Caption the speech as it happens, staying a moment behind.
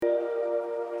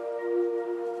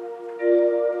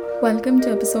Welcome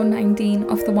to episode 19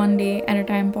 of the One Day at a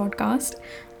Time podcast.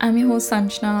 I'm your host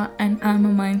Sanjna and I'm a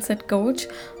mindset coach.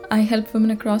 I help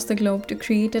women across the globe to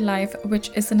create a life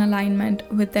which is in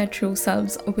alignment with their true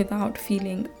selves without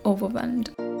feeling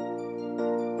overwhelmed.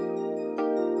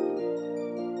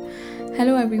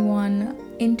 Hello everyone.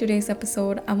 In today's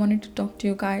episode, I wanted to talk to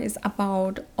you guys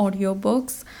about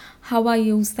audiobooks, how I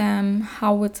use them,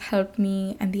 how it's helped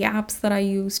me, and the apps that I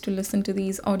use to listen to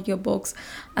these audiobooks,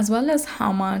 as well as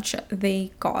how much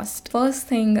they cost. First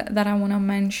thing that I want to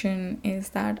mention is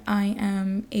that I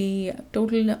am a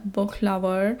total book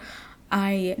lover.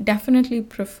 I definitely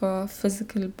prefer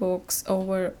physical books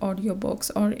over audiobooks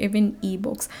or even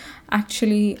ebooks.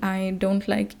 Actually, I don't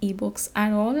like ebooks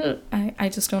at all. I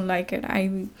just don't like it.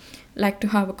 I like to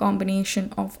have a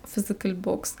combination of physical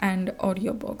books and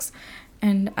audiobooks.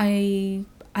 And I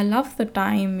love the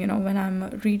time, when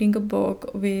I'm reading a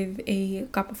book with a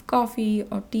cup of coffee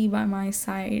or tea by my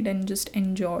side and just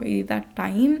enjoy that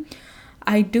time.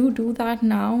 I do that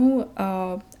now.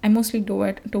 I mostly do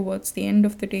it towards the end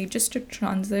of the day just to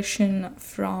transition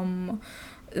from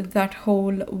that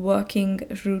whole working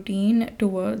routine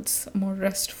towards more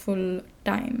restful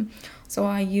time. So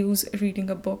I use reading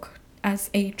a book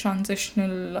as a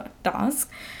transitional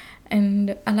task,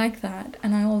 and I like that.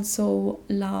 And I also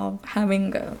love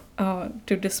having to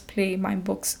display my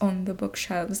books on the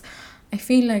bookshelves. I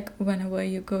feel like whenever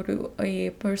you go to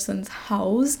a person's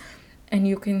house and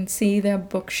you can see their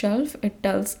bookshelf, it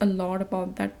tells a lot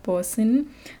about that person.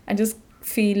 I just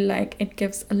feel like it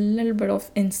gives a little bit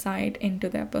of insight into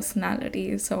their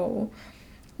personality. So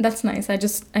that's nice. I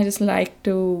just like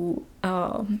to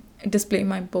display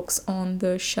my books on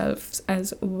the shelves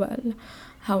as well.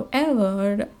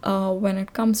 However, when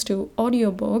it comes to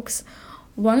audiobooks,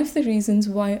 one of the reasons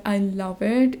why I love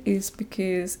it is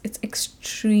because it's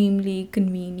extremely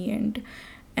convenient.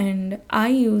 And I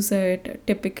use it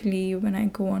typically when I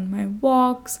go on my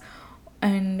walks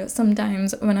and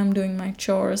sometimes when I'm doing my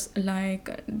chores,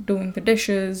 like doing the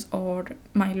dishes or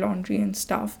my laundry and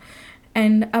stuff.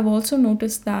 And I've also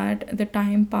noticed that the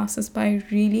time passes by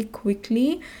really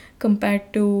quickly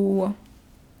compared to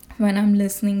when I'm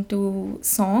listening to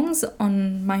songs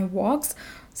on my walks.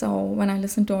 So when I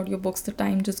listen to audiobooks, the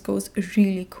time just goes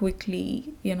really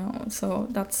quickly. So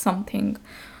that's something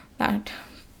that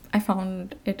I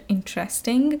found it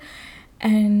interesting.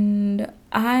 And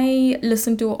I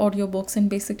listen to audiobooks in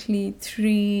basically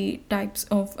three types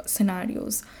of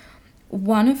scenarios.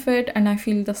 One of it, and I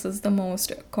feel this is the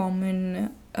most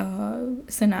common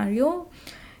scenario,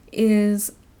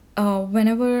 is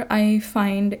whenever I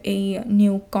find a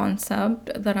new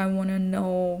concept that I want to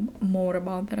know more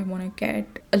about, that I want to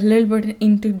get a little bit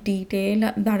into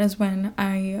detail, that is when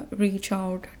I reach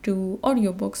out to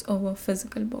audiobooks over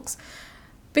physical books.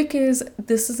 Because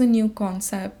this is a new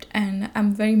concept and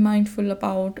I'm very mindful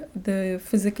about the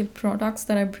physical products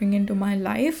that I bring into my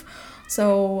life.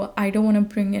 So I don't want to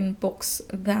bring in books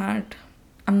that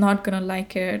I'm not going to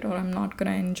like it or I'm not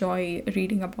going to enjoy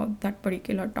reading about that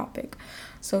particular topic.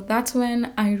 So that's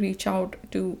when I reach out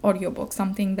to audiobooks,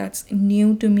 something that's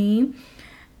new to me.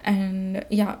 And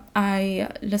yeah, I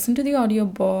listen to the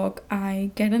audiobook, I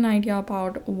get an idea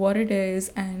about what it is,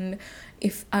 and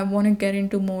if I want to get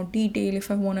into more detail,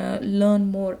 if I want to learn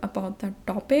more about that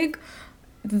topic,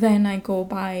 then I go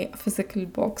buy physical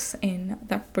books in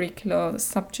that particular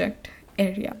subject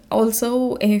area.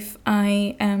 Also, if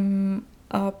I am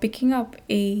picking up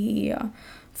a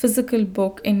physical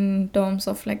book in terms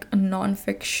of like a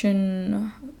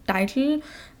non-fiction title,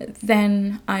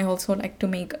 then I also like to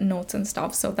make notes and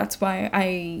stuff. So that's why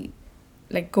I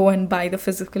like go and buy the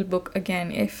physical book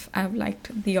again if I've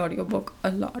liked the audiobook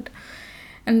a lot.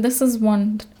 And this is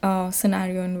one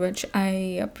scenario in which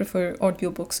I prefer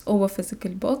audiobooks over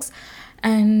physical books.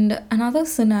 And another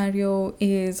scenario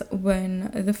is when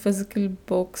the physical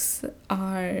books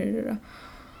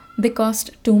they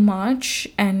cost too much,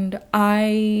 and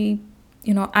I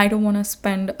don't want to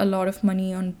spend a lot of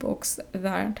money on books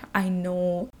that I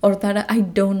know or that I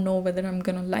don't know whether I'm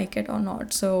gonna like it or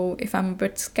not. So if I'm a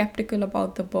bit skeptical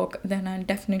about the book, then I'll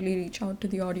definitely reach out to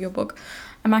the audiobook.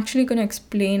 I'm actually gonna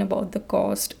explain about the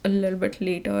cost a little bit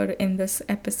later in this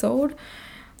episode.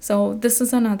 So this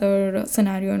is another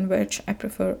scenario in which I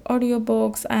prefer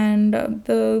audiobooks, and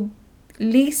the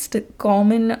least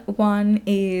common one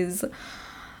is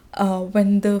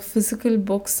when the physical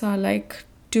books are like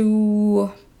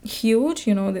too huge,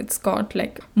 it's got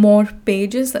like more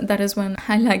pages. That is when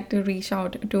I like to reach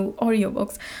out to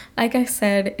audiobooks. Like I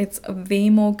said, it's way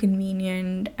more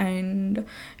convenient, and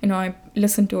I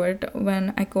listen to it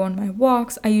when I go on my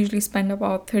walks. I usually spend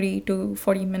about 30 to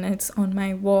 40 minutes on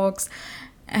my walks,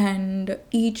 and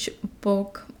each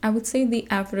book, I would say the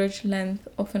average length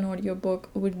of an audiobook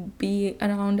would be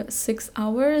around 6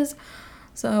 hours.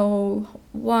 So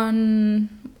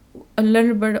a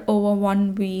little bit over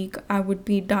 1 week I would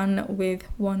be done with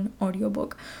one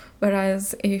audiobook.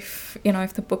 Whereas if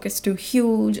the book is too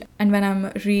huge, and when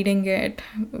I'm reading it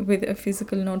with a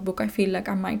physical notebook, I feel like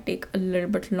I might take a little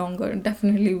bit longer,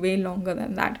 definitely way longer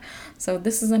than that. So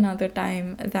this is another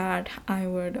time that I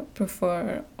would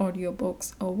prefer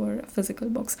audiobooks over physical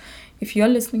books. If you're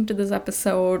listening to this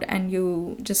episode and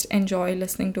you just enjoy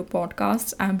listening to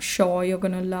podcasts, I'm sure you're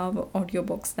gonna love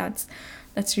audiobooks.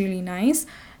 That's really nice.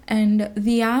 And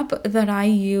the app that I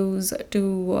use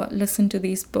to listen to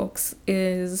these books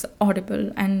is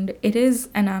Audible, and it is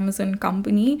an Amazon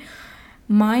company.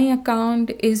 My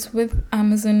account is with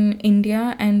Amazon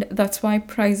India, and that's why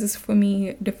prices for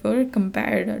me differ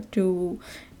compared to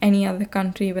any other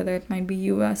country, whether it might be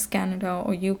US, Canada,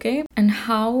 or UK. And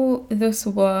how this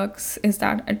works is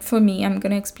that, for me, I'm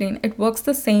going to explain, it works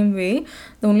the same way.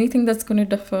 The only thing that's going to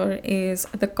differ is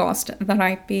the cost that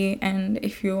I pay, and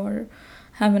if you're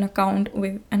have an account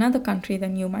with another country,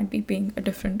 then you might be paying a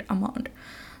different amount.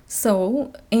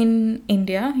 So in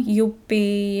India, you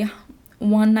pay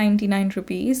 199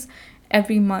 rupees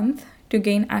every month to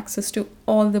gain access to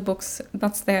all the books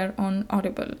that's there on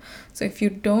Audible. So if you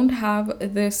don't have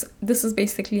this is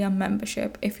basically a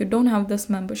membership. If you don't have this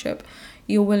membership,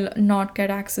 you will not get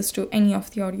access to any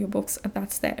of the audiobooks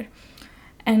that's there.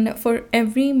 And for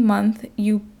every month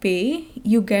you pay,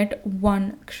 you get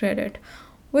 1 credit,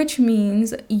 which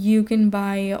means you can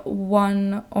buy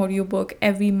 1 audiobook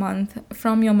every month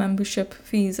from your membership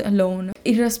fees alone,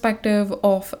 irrespective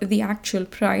of the actual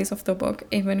price of the book.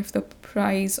 Even if the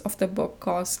price of the book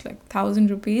costs like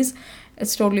 1,000 rupees,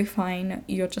 it's totally fine.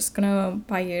 You're just gonna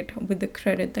buy it with the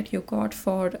credit that you got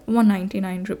for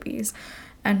 199 rupees.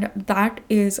 And that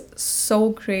is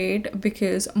so great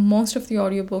because most of the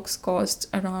audiobooks cost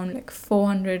around like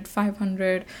 400,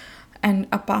 500 and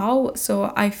above.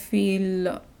 So I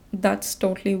feel that's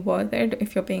totally worth it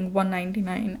if you're paying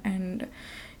 199 and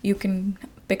you can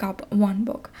pick up 1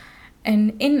 book.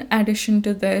 And in addition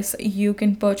to this, you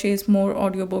can purchase more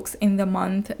audiobooks in the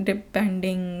month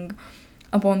depending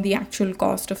upon the actual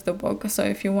cost of the book. So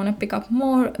if you want to pick up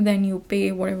more, then you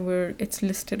pay whatever it's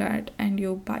listed at and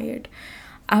you buy it.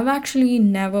 I've actually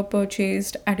never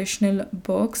purchased additional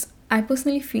books. I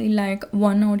personally feel like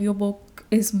 1 audiobook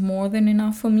is more than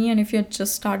enough for me, and if you're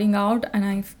just starting out,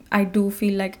 and I do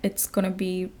feel like it's gonna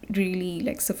be really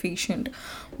like sufficient,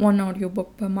 1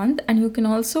 audiobook per month. And you can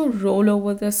also roll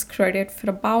over this credit for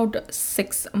about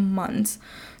 6 months.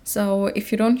 So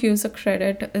if you don't use a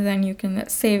credit, then you can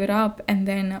save it up and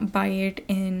then buy it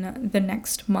in the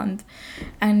next month.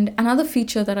 And another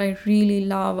feature that I really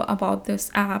love about this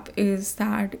app is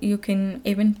that you can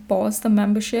even pause the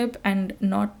membership and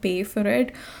not pay for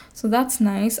it. So that's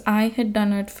nice. I had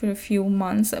done it for a few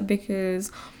months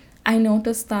because I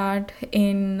noticed that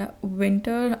in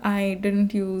winter I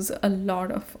didn't use a lot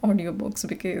of audiobooks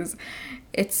because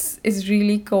it's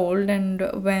really cold, and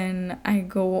when I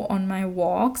go on my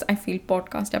walks, I feel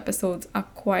podcast episodes are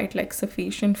quite like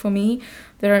sufficient for me.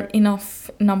 There are enough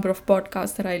number of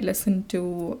podcasts that I listen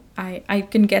to, I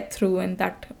can get through in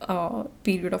that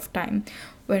period of time.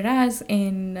 Whereas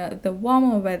in the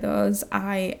warmer weathers,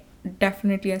 I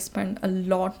spend a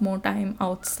lot more time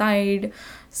outside.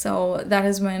 So that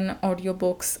is when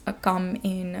audiobooks come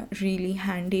in really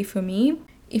handy for me.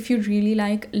 If you really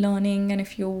like learning and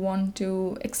if you want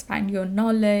to expand your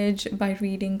knowledge by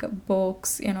reading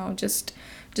books,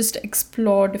 just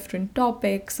explore different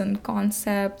topics and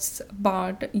concepts,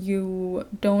 but you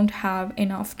don't have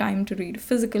enough time to read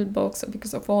physical books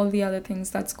because of all the other things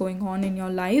that's going on in your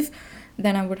life,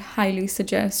 then I would highly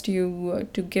suggest you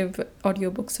to give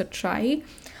audiobooks a try.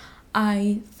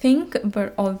 I think,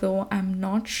 but although I'm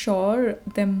not sure,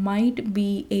 there might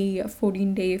be a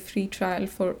 14-day free trial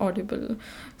for Audible.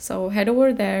 So head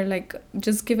over there, like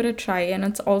just give it a try. And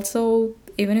it's also,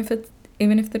 even if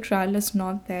the trial is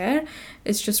not there,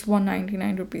 it's just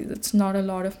 199 rupees. It's not a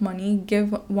lot of money.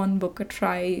 Give 1 book a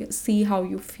try, see how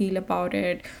you feel about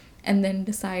it, and then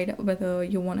decide whether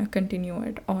you want to continue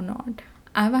it or not.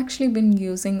 I've actually been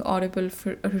using Audible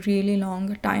for a really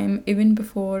long time, even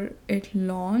before it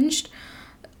launched.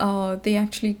 They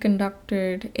actually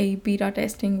conducted a beta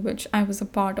testing, which I was a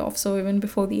part of. So even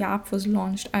before the app was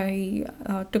launched, I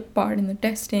took part in the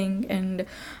testing, and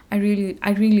I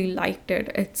really liked it.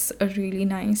 It's a really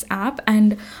nice app.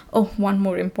 And one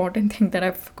more important thing that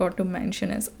I forgot to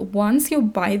mention is once you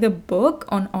buy the book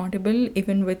on Audible,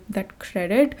 even with that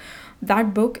credit,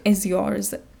 that book is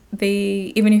yours.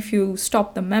 they, even if you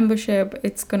stop the membership,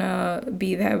 it's gonna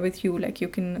be there with you, like you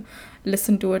can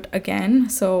listen to it again.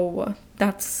 So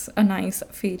that's a nice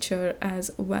feature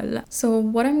as well. So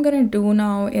what I'm gonna do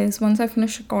now is, once I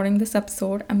finish recording this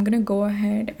episode, I'm gonna go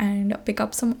ahead and pick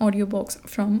up some audiobooks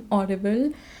from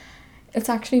Audible. It's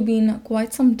actually been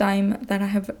quite some time that I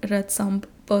have read some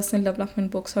personal development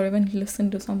books or even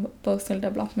listened to some personal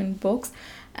development books,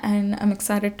 and I'm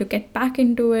excited to get back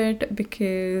into it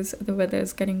because the weather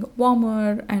is getting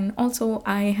warmer, and also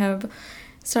I have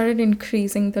started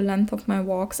increasing the length of my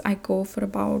walks. I go for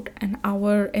about an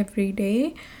hour every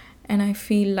day, and I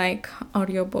feel like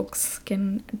audiobooks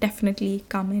can definitely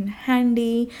come in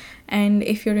handy. And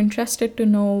if you're interested to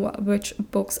know which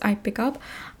books I pick up,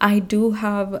 I do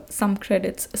have some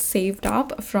credits saved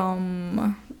up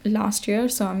from last year,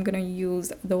 so I'm gonna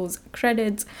use those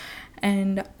credits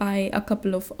and buy a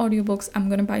couple of audiobooks. I'm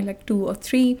gonna buy like 2 or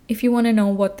 3. If you want to know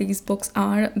what these books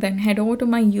are, then head over to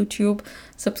my YouTube,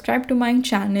 subscribe to my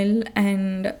channel,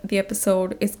 and the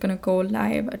episode is gonna go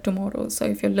live tomorrow. So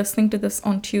if you're listening to this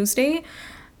on Tuesday,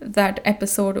 that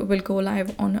episode will go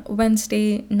live on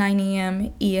Wednesday 9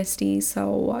 a.m. EST.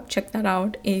 So check that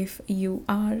out if you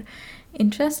are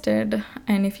interested,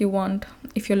 and if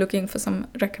you're looking for some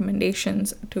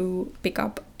recommendations to pick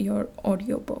up your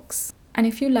audiobooks. And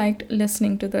if you liked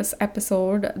listening to this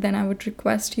episode, then I would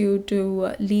request you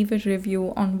to leave a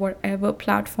review on whatever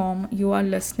platform you are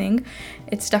listening.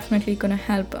 It's definitely going to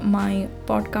help my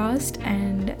podcast.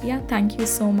 And yeah, thank you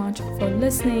so much for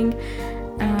listening.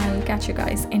 I'll catch you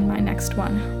guys in my next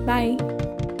one. Bye.